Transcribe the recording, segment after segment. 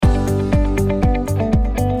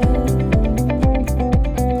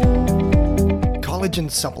Collagen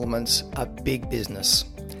supplements are big business.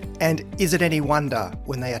 And is it any wonder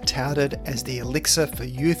when they are touted as the elixir for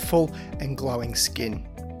youthful and glowing skin?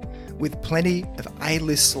 With plenty of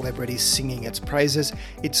A-list celebrities singing its praises,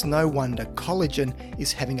 it's no wonder collagen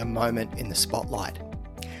is having a moment in the spotlight.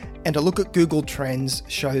 And a look at Google Trends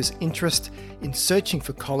shows interest in searching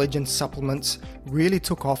for collagen supplements really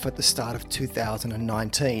took off at the start of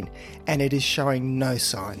 2019, and it is showing no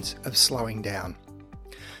signs of slowing down.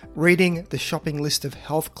 Reading the shopping list of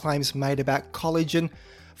health claims made about collagen,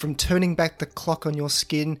 from turning back the clock on your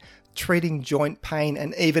skin, treating joint pain,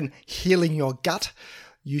 and even healing your gut,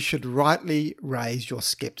 you should rightly raise your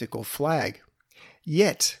skeptical flag.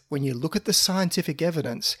 Yet, when you look at the scientific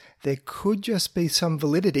evidence, there could just be some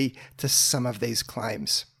validity to some of these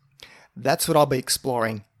claims. That's what I'll be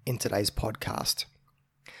exploring in today's podcast.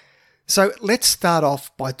 So let's start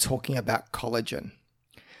off by talking about collagen.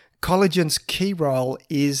 Collagen's key role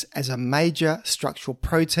is as a major structural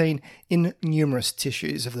protein in numerous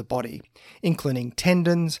tissues of the body, including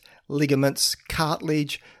tendons, ligaments,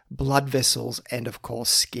 cartilage, blood vessels, and of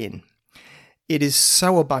course skin. It is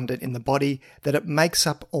so abundant in the body that it makes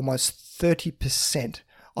up almost 30%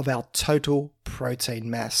 of our total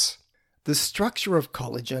protein mass. The structure of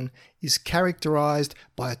collagen is characterized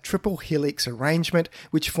by a triple helix arrangement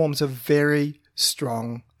which forms a very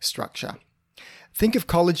strong structure. Think of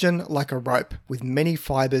collagen like a rope with many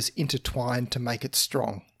fibers intertwined to make it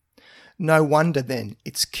strong. No wonder then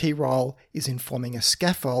its key role is in forming a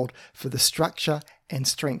scaffold for the structure and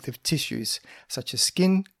strength of tissues such as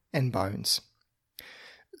skin and bones.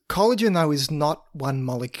 Collagen, though, is not one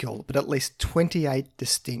molecule, but at least 28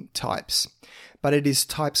 distinct types. But it is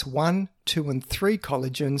types 1, 2, and 3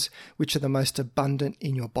 collagens which are the most abundant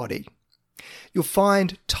in your body. You'll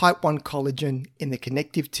find type 1 collagen in the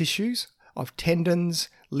connective tissues of tendons,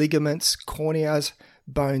 ligaments, corneas,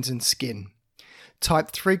 bones, and skin.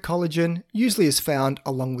 Type 3 collagen usually is found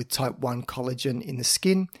along with type 1 collagen in the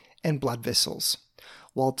skin and blood vessels,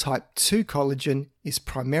 while type 2 collagen is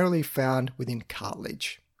primarily found within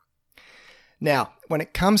cartilage. Now, when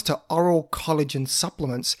it comes to oral collagen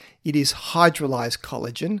supplements, it is hydrolyzed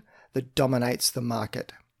collagen that dominates the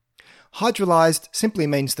market. Hydrolyzed simply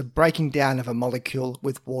means the breaking down of a molecule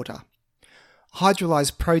with water.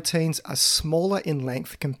 Hydrolyzed proteins are smaller in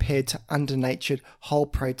length compared to undernatured whole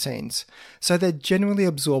proteins, so they're generally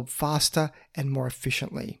absorbed faster and more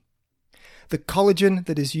efficiently. The collagen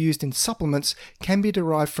that is used in supplements can be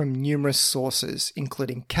derived from numerous sources,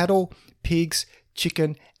 including cattle, pigs,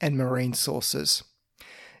 chicken, and marine sources.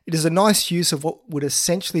 It is a nice use of what would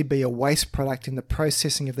essentially be a waste product in the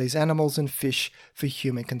processing of these animals and fish for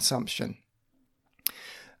human consumption.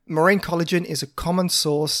 Marine collagen is a common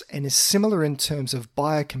source and is similar in terms of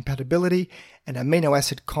biocompatibility and amino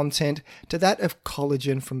acid content to that of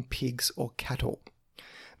collagen from pigs or cattle.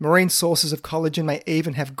 Marine sources of collagen may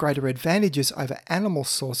even have greater advantages over animal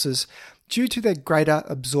sources due to their greater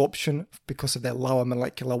absorption because of their lower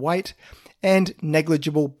molecular weight and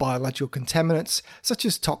negligible biological contaminants such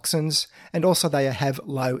as toxins, and also they have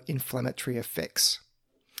low inflammatory effects.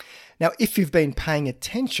 Now, if you've been paying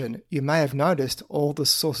attention, you may have noticed all the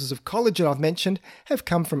sources of collagen I've mentioned have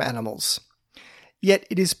come from animals. Yet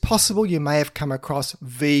it is possible you may have come across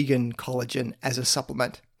vegan collagen as a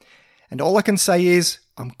supplement. And all I can say is,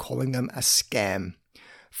 I'm calling them a scam.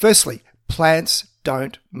 Firstly, plants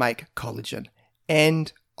don't make collagen.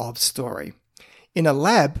 End of story. In a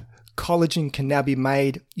lab, collagen can now be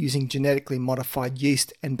made using genetically modified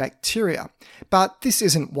yeast and bacteria, but this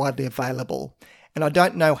isn't widely available. And I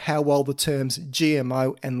don't know how well the terms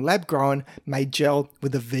GMO and lab-grown may gel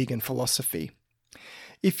with the vegan philosophy.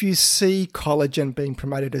 If you see collagen being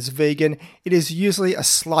promoted as vegan, it is usually a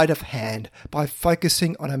sleight of hand by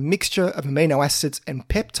focusing on a mixture of amino acids and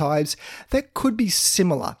peptides that could be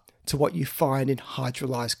similar to what you find in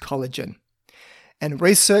hydrolyzed collagen. And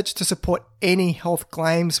research to support any health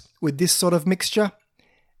claims with this sort of mixture?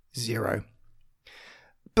 Zero.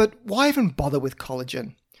 But why even bother with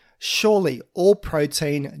collagen? Surely all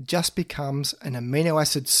protein just becomes an amino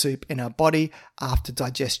acid soup in our body after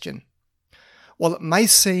digestion. While it may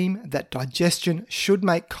seem that digestion should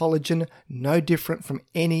make collagen no different from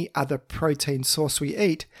any other protein source we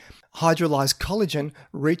eat, hydrolyzed collagen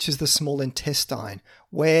reaches the small intestine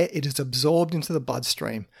where it is absorbed into the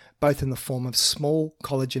bloodstream, both in the form of small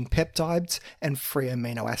collagen peptides and free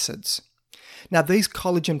amino acids. Now, these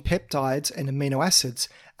collagen peptides and amino acids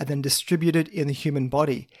are then distributed in the human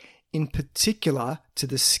body, in particular to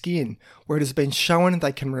the skin, where it has been shown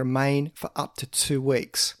they can remain for up to 2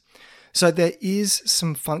 weeks. So there is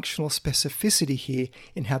some functional specificity here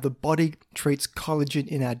in how the body treats collagen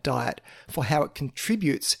in our diet for how it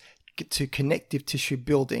contributes to connective tissue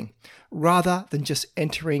building, rather than just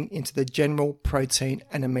entering into the general protein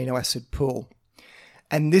and amino acid pool.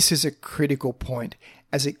 And this is a critical point,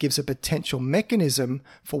 as it gives a potential mechanism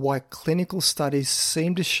for why clinical studies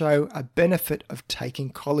seem to show a benefit of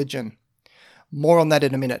taking collagen. More on that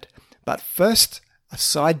in a minute, but first, a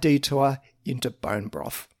side detour into bone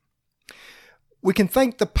broth. We can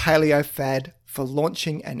thank the paleo fad for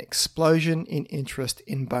launching an explosion in interest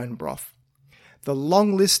in bone broth. The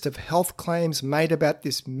long list of health claims made about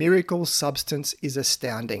this miracle substance is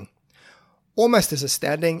astounding. Almost as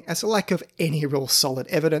astounding as the lack of any real solid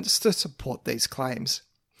evidence to support these claims.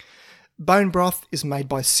 Bone broth is made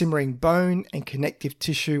by simmering bone and connective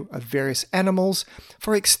tissue of various animals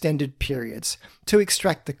for extended periods to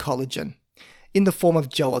extract the collagen, in the form of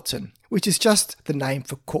gelatin, which is just the name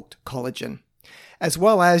for cooked collagen, as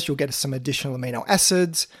well as you'll get some additional amino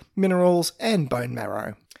acids, minerals, and bone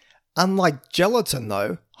marrow. Unlike gelatin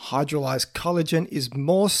though, hydrolyzed collagen is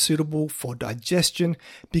more suitable for digestion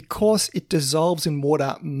because it dissolves in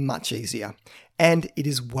water much easier, and it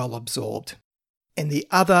is well absorbed. And the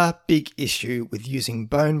other big issue with using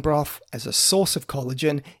bone broth as a source of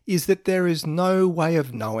collagen is that there is no way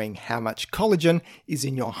of knowing how much collagen is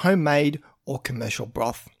in your homemade or commercial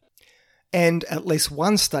broth. And at least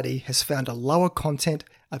one study has found a lower content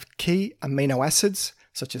of key amino acids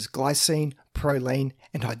such as glycine, proline,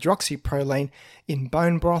 and hydroxyproline in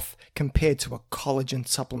bone broth compared to a collagen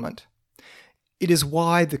supplement. It is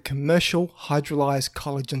why the commercial hydrolyzed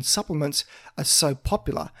collagen supplements are so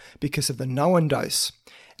popular, because of the known dose.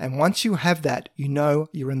 And once you have that, you know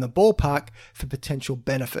you're in the ballpark for potential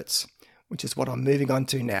benefits, which is what I'm moving on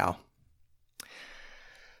to now.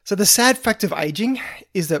 So the sad fact of aging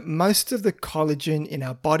is that most of the collagen in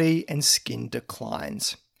our body and skin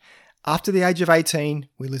declines. After the age of 18,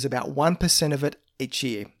 we lose about 1% of it each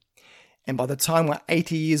year. And by the time we're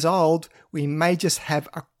 80 years old, we may just have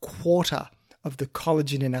a quarter of the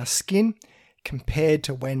collagen in our skin compared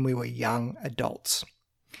to when we were young adults.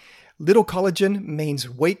 Little collagen means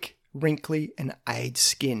weak, wrinkly, and aged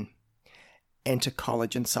skin. Enter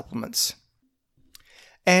collagen supplements.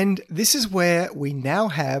 And this is where we now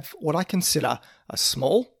have what I consider a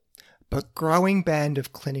small but growing band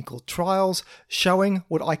of clinical trials showing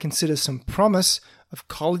what I consider some promise of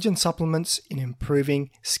collagen supplements in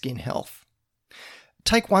improving skin health.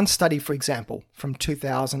 Take one study, for example, from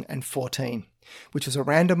 2014, which was a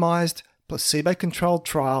randomized, placebo-controlled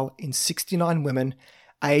trial in 69 women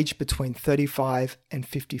aged between 35 and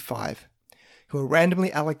 55, who were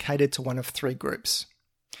randomly allocated to one of three groups.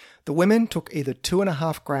 The women took either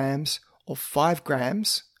 2.5 grams or 5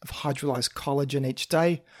 grams of hydrolyzed collagen each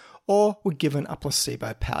day, or were given a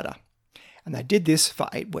placebo powder. And they did this for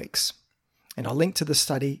 8 weeks. And I'll link to the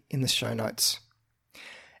study in the show notes.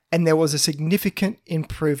 And there was a significant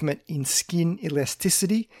improvement in skin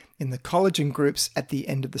elasticity in the collagen groups at the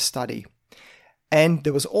end of the study. And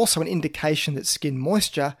there was also an indication that skin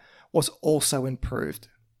moisture was also improved.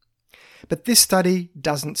 But this study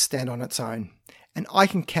doesn't stand on its own, and I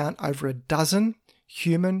can count over a dozen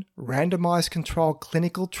human randomized controlled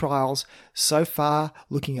clinical trials so far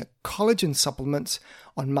looking at collagen supplements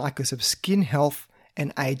on markers of skin health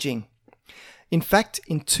and aging. In fact,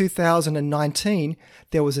 in 2019,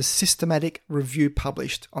 there was a systematic review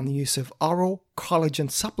published on the use of oral collagen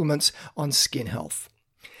supplements on skin health.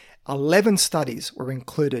 11 studies were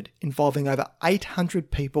included involving over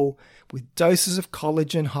 800 people with doses of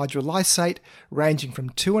collagen hydrolysate ranging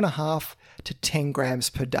from 2.5 to 10 grams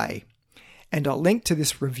per day. And I'll link to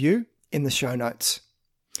this review in the show notes.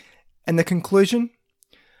 And the conclusion?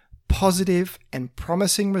 Positive and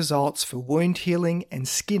promising results for wound healing and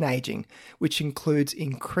skin aging, which includes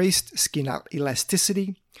increased skin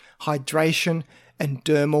elasticity, hydration, and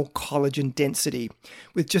dermal collagen density,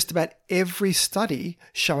 with just about every study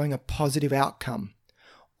showing a positive outcome,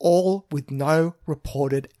 all with no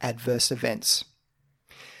reported adverse events.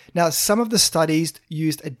 Now, some of the studies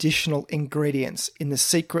used additional ingredients in the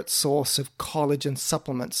secret source of collagen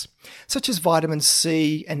supplements, such as vitamin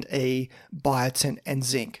C and E, biotin, and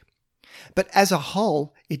zinc. But as a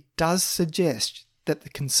whole, it does suggest that the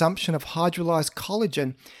consumption of hydrolyzed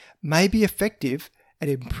collagen may be effective at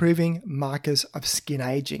improving markers of skin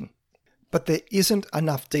aging. But there isn't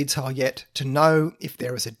enough detail yet to know if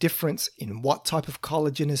there is a difference in what type of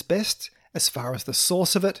collagen is best as far as the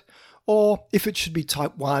source of it, or if it should be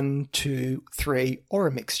type 1, 2, 3, or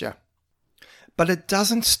a mixture. But it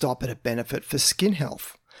doesn't stop at a benefit for skin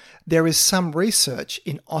health. There is some research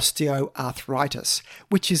in osteoarthritis,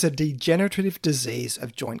 which is a degenerative disease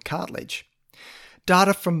of joint cartilage.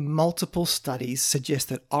 Data from multiple studies suggest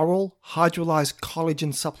that oral hydrolyzed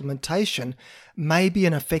collagen supplementation may be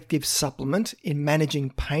an effective supplement in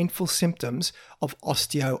managing painful symptoms of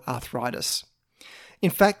osteoarthritis.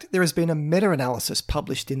 In fact, there has been a meta-analysis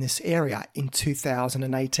published in this area in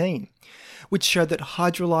 2018, which showed that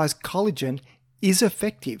hydrolyzed collagen is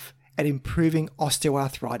effective at improving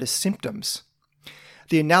osteoarthritis symptoms.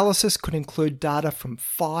 The analysis could include data from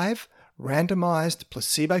 5 randomized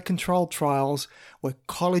placebo-controlled trials where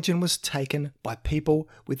collagen was taken by people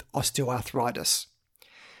with osteoarthritis.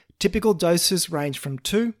 Typical doses range from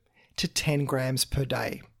 2 to 10 grams per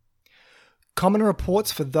day. Common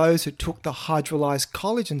reports for those who took the hydrolyzed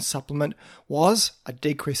collagen supplement was a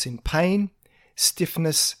decrease in pain,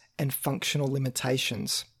 stiffness, and functional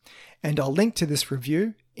limitations. And I'll link to this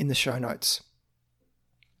review in the show notes.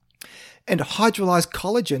 And hydrolyzed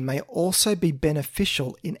collagen may also be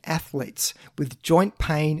beneficial in athletes with joint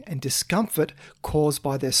pain and discomfort caused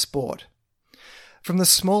by their sport. From the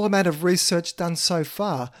small amount of research done so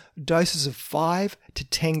far, doses of 5 to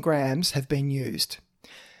 10 grams have been used.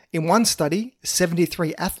 In one study,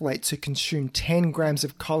 73 athletes who consumed 10 grams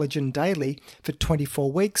of collagen daily for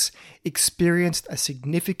 24 weeks experienced a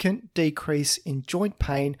significant decrease in joint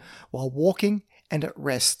pain while walking and at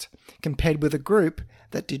rest, compared with a group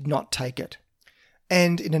that did not take it.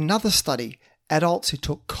 And in another study, adults who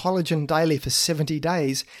took collagen daily for 70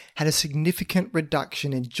 days had a significant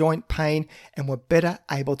reduction in joint pain and were better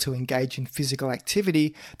able to engage in physical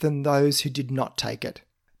activity than those who did not take it.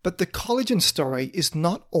 But the collagen story is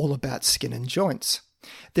not all about skin and joints.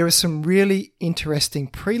 There is some really interesting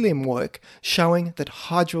prelim work showing that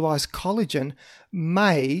hydrolyzed collagen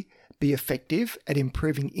may be effective at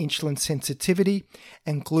improving insulin sensitivity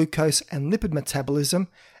and glucose and lipid metabolism,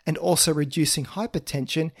 and also reducing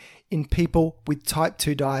hypertension in people with type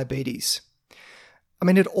 2 diabetes. I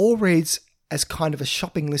mean, it all reads as kind of a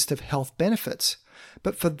shopping list of health benefits,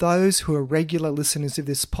 but for those who are regular listeners of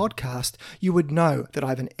this podcast, you would know that I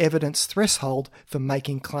have an evidence threshold for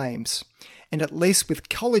making claims. And at least with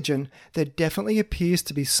collagen, there definitely appears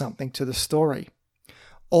to be something to the story.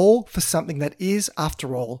 All for something that is,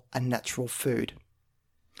 after all, a natural food.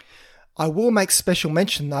 I will make special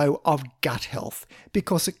mention, though, of gut health,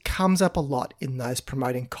 because it comes up a lot in those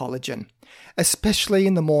promoting collagen, especially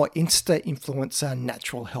in the more Insta-influencer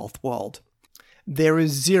natural health world. There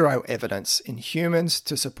is zero evidence in humans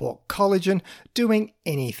to support collagen doing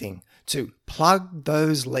anything to plug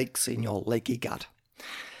those leaks in your leaky gut.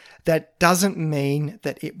 That doesn't mean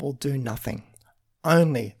that it will do nothing.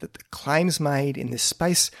 Only that the claims made in this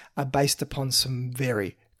space are based upon some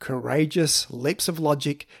very courageous leaps of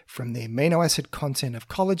logic from the amino acid content of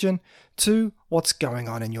collagen to what's going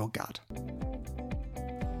on in your gut.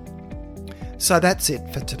 So that's it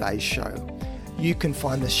for today's show. You can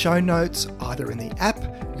find the show notes either in the app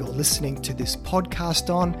you're listening to this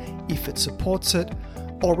podcast on, if it supports it,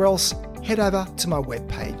 or else head over to my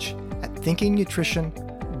webpage at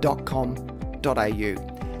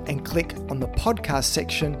thinkingnutrition.com.au. and click on the podcast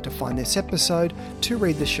section to find this episode to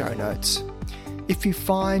read the show notes. If you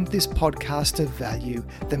find this podcast of value,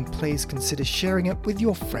 then please consider sharing it with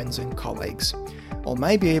your friends and colleagues, or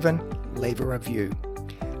maybe even leave a review.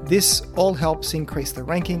 This all helps increase the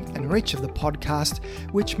ranking and reach of the podcast,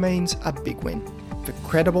 which means a big win for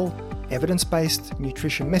credible, evidence-based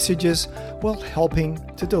nutrition messages while helping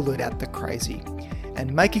to dilute out the crazy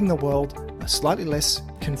and making the world a slightly less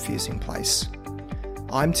confusing place.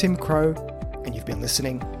 I'm Tim Crowe, and you've been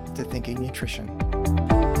listening to Thinking Nutrition.